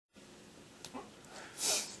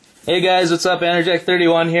Hey guys, what's up?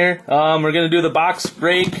 Enerjack31 here. We're going to do the box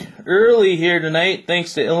break early here tonight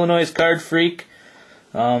thanks to Illinois Card Freak.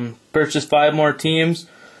 Purchased 5 more teams,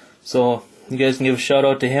 so you guys can give a shout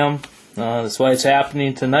out to him. That's why it's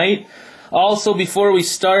happening tonight. Also, before we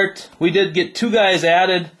start, we did get 2 guys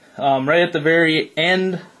added right at the very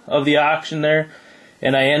end of the auction there,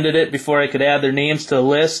 and I ended it before I could add their names to the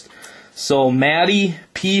list. So Maddie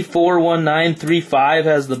P41935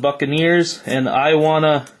 has the Buccaneers, and I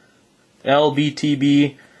Wanna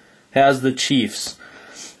LBTB has the Chiefs.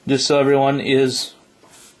 Just so everyone is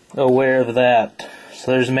aware of that.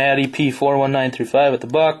 So there's Maddie P41935 with the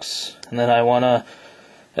Bucks, and then I Wanna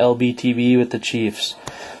LBTB with the Chiefs.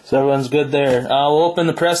 So everyone's good there. We'll open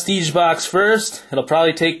the Prestige box first. It'll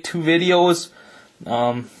probably take 2 videos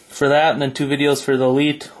for that, and then 2 videos for the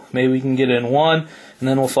Elite. Maybe we can get it in one, and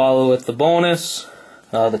then we'll follow with the bonus.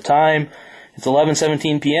 The time, it's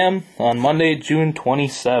 11:17 p.m. on Monday, June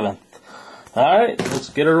 27th. Alright, let's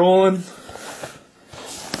get it rolling.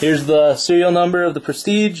 Here's the serial number of the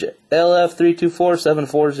Prestige,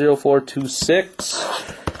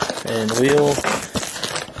 LF324740426. And we'll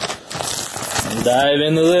dive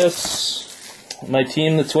into this. My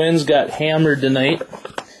team, the Twins, got hammered tonight.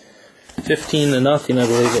 15-0, I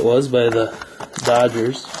believe it was, by the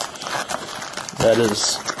Dodgers. That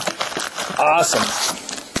is awesome.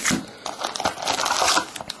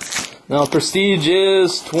 Now, Prestige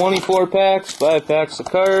is 24 packs, 5 packs a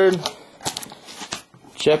card.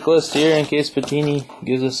 Checklist here in case Panini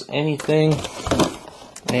gives us anything.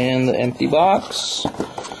 And the empty box.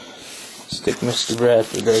 Stick Mr.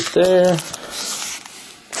 Bradford right there.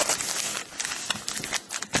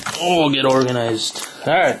 Oh, we'll get organized.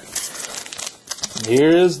 Alright. Here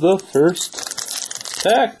is the first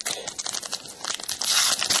pack.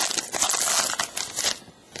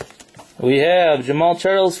 We have Jamal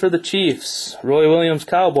Charles for the Chiefs, Roy Williams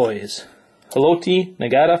Cowboys, Haloti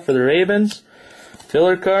Nagata for the Ravens,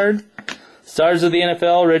 filler card, Stars of the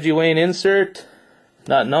NFL, Reggie Wayne insert,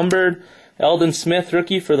 not numbered, Eldon Smith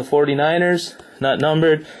rookie for the 49ers, not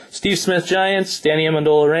numbered, Steve Smith Giants, Danny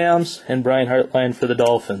Amendola Rams, and Brian Hartline for the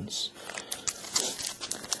Dolphins.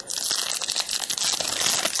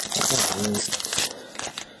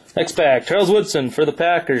 Next pack, Charles Woodson for the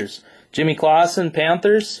Packers, Jimmy Clausen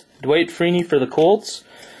Panthers, Dwight Freeney for the Colts.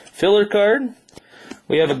 Filler card.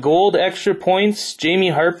 We have a gold extra points.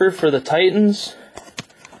 Jamie Harper for the Titans.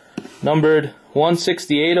 Numbered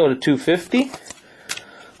 168 out of 250.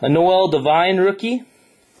 A Noel Devine rookie.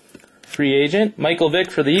 Free agent. Michael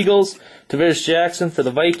Vick for the Eagles. Tavares Jackson for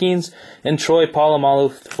the Vikings. And Troy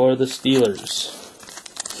Polamalu for the Steelers.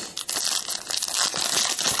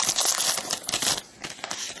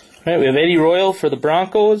 Alright, we have Eddie Royal for the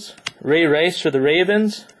Broncos. Ray Rice for the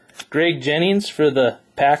Ravens. Greg Jennings for the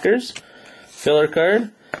Packers. Filler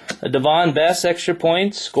card. A Devon Bess extra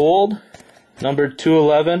points, gold, numbered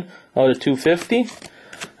 211 out of 250.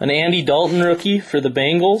 An Andy Dalton rookie for the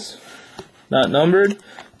Bengals, not numbered.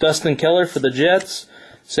 Dustin Keller for the Jets.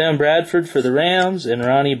 Sam Bradford for the Rams. And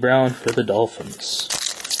Ronnie Brown for the Dolphins.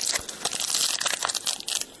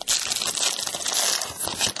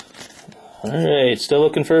 Alright, still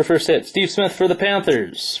looking for a first hit. Steve Smith for the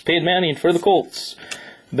Panthers. Peyton Manning for the Colts.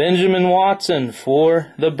 Benjamin Watson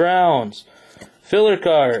for the Browns. Filler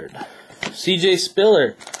card. CJ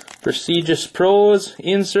Spiller. Prestigious Pros.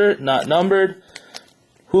 Insert. Not numbered.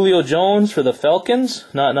 Julio Jones for the Falcons.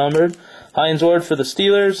 Not numbered. Hines Ward for the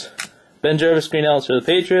Steelers. Ben Jarvis Green Ellis for the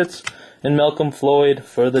Patriots. And Malcolm Floyd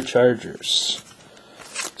for the Chargers.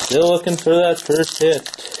 Still looking for that first hit.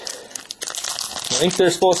 I think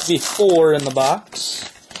there's supposed to be 4 in the box.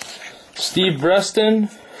 Steve Breston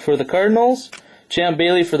for the Cardinals. Champ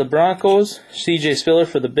Bailey for the Broncos. CJ Spiller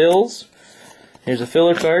for the Bills. Here's a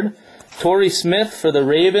filler card. Torrey Smith for the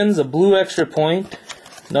Ravens, a blue extra point,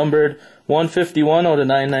 numbered 151 out of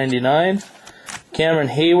 999. Cameron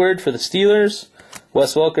Hayward for the Steelers.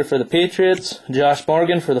 Wes Welker for the Patriots. Josh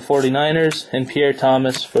Morgan for the 49ers. And Pierre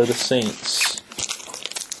Thomas for the Saints.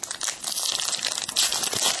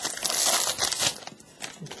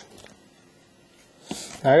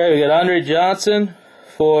 Alright, we got Andre Johnson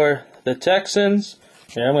for the Texans.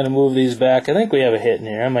 Here, I'm going to move these back. I think we have a hit in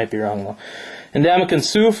here. I might be wrong though. And Ndamukong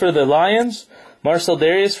Suh for the Lions. Marcel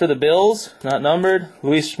Darius for the Bills, not numbered.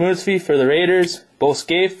 Luis Smoothby for the Raiders. Bo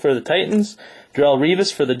Scaife for the Titans. Darrelle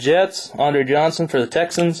Revis for the Jets. Andre Johnson for the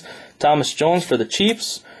Texans. Thomas Jones for the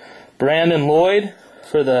Chiefs. Brandon Lloyd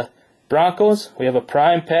for the Broncos. We have a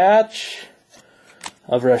prime patch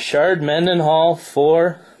of Rashard Mendenhall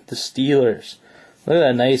for the Steelers. Look at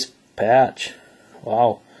that nice patch.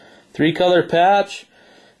 Wow. 3-color patch.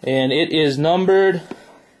 And it is numbered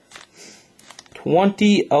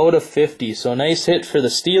 20 out of 50. So nice hit for the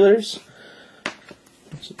Steelers.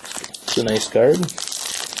 It's a nice card.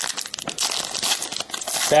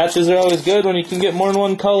 Patches are always good when you can get more than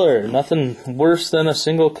one color. Nothing worse than a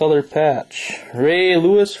single color patch. Ray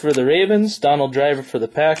Lewis for the Ravens. Donald Driver for the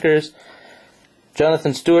Packers.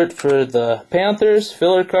 Jonathan Stewart for the Panthers.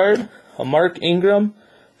 Filler card. A Mark Ingram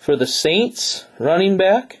for the Saints. Running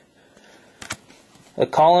back. A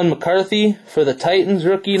Colin McCarthy for the Titans.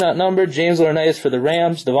 Rookie not numbered. James Laurinaitis for the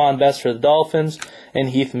Rams. Devon Best for the Dolphins.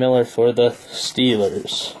 And Heath Miller for the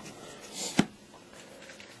Steelers.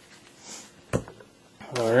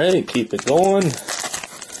 Alright, keep it going.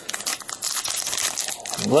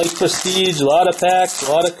 Like Prestige, a lot of packs,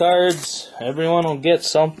 a lot of cards. Everyone will get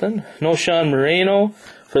something. No Sean Moreno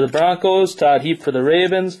for the Broncos. Todd Heap for the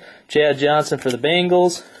Ravens. Chad Johnson for the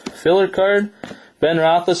Bengals. Filler card. Ben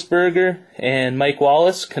Roethlisberger and Mike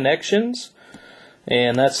Wallace connections.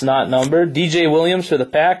 And that's not numbered. DJ Williams for the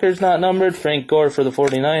Packers, not numbered. Frank Gore for the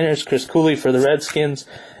 49ers. Chris Cooley for the Redskins.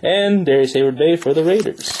 And Darius Hayward-Bay for the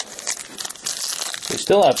Raiders. We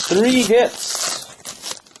still have 3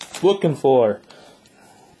 hits. Looking for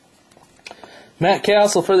Matt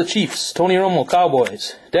Castle for the Chiefs. Tony Romo,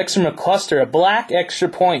 Cowboys. Dexter McCluster, a black extra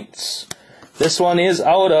points. This one is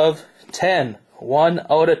out of 10. 1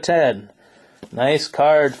 out of 10. Nice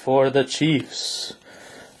card for the Chiefs.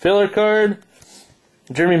 Filler card.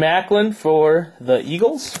 Jeremy Maclin for the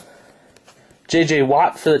Eagles. J.J.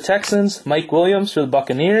 Watt for the Texans. Mike Williams for the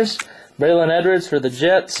Buccaneers. Braylon Edwards for the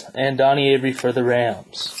Jets, and Donnie Avery for the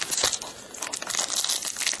Rams.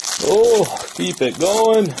 Oh, keep it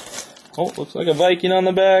going. Oh, looks like a Viking on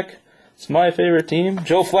the back. It's my favorite team.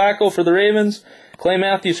 Joe Flacco for the Ravens. Clay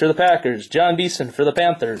Matthews for the Packers. John Beeson for the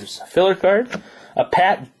Panthers. Filler card. A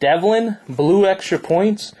Pat Devlin, blue extra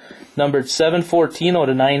points, numbered 714 out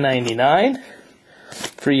of 999.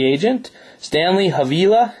 Free agent. Stanley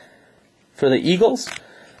Havila for the Eagles.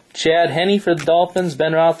 Chad Henne for the Dolphins,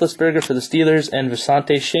 Ben Roethlisberger for the Steelers, and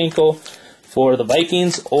Visanthe Shenko for the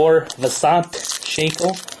Vikings, or Vasant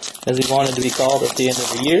Shenko, as he wanted to be called at the end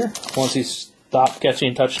of the year, once he stopped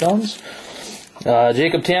catching touchdowns.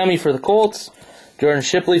 Jacob Tamme for the Colts, Jordan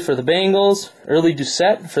Shipley for the Bengals, Early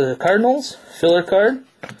Doucette for the Cardinals, filler card.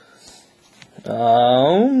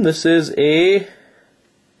 This is a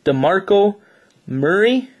DeMarco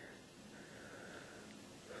Murray.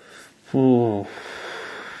 Ooh.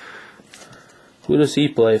 Who does he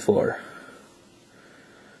play for?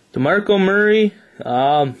 DeMarco Murray.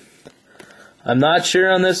 I'm not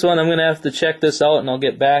sure on this one. I'm going to have to check this out and I'll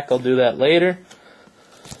get back. I'll do that later.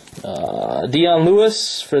 Dion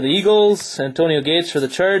Lewis for the Eagles. Antonio Gates for the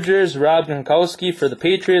Chargers. Rob Gronkowski for the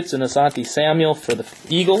Patriots. And Asante Samuel for the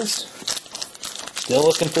Eagles. Still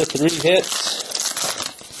looking for 3 hits.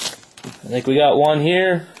 I think we got one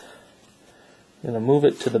here. Going to move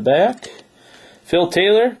it to the back. Phil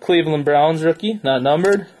Taylor, Cleveland Browns rookie, not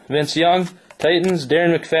numbered. Vince Young, Titans.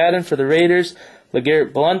 Darren McFadden for the Raiders.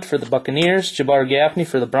 LeGarrette Blount for the Buccaneers. Jabbar Gaffney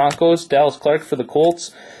for the Broncos. Dallas Clark for the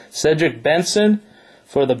Colts. Cedric Benson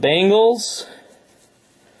for the Bengals.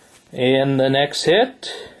 And the next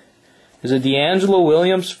hit is a D'Angelo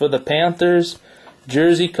Williams for the Panthers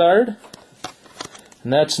jersey card.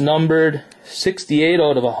 And that's numbered 68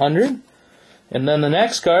 out of 100. And then the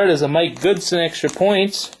next card is a Mike Goodson extra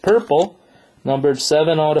points, purple, numbered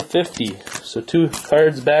 7 out of 50. So 2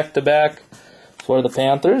 cards back to back for the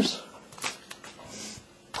Panthers.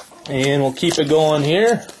 And we'll keep it going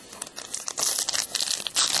here.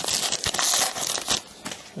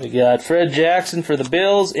 We got Fred Jackson for the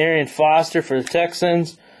Bills, Arian Foster for the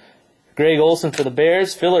Texans, Greg Olsen for the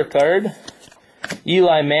Bears, filler card.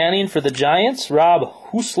 Eli Manning for the Giants, Rob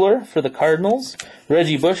Husler for the Cardinals,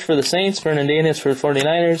 Reggie Bush for the Saints, Fernandez for the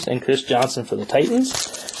 49ers, and Chris Johnson for the Titans.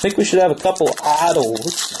 I think we should have a couple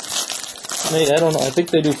autos. I don't know, I think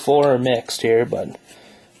they do 4 mixed here, but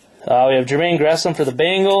we have Jermaine Gresham for the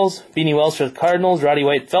Bengals, Beanie Wells for the Cardinals, Roddy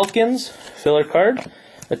White Falcons, filler card.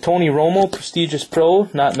 A Tony Romo, prestigious pro,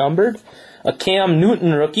 not numbered. A Cam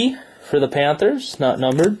Newton rookie for the Panthers, not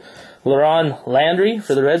numbered. LaRon Landry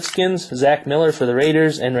for the Redskins, Zach Miller for the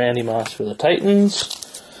Raiders, and Randy Moss for the Titans.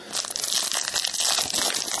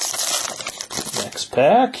 Next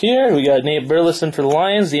pack here, we got Nate Burleson for the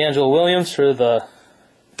Lions, D'Angelo Williams for the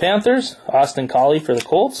Panthers, Austin Collie for the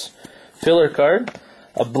Colts, filler card.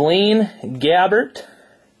 A Blaine Gabbert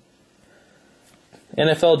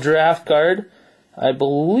NFL draft card. I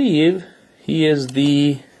believe he is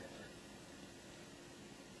the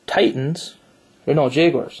Titans, or no,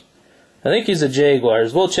 Jaguars. I think he's the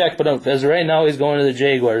Jaguars. We'll check, but as of right now, he's going to the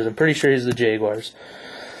Jaguars. I'm pretty sure he's the Jaguars.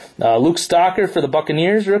 Luke Stalker for the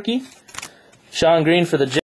Buccaneers rookie. Sean Green for the Jets.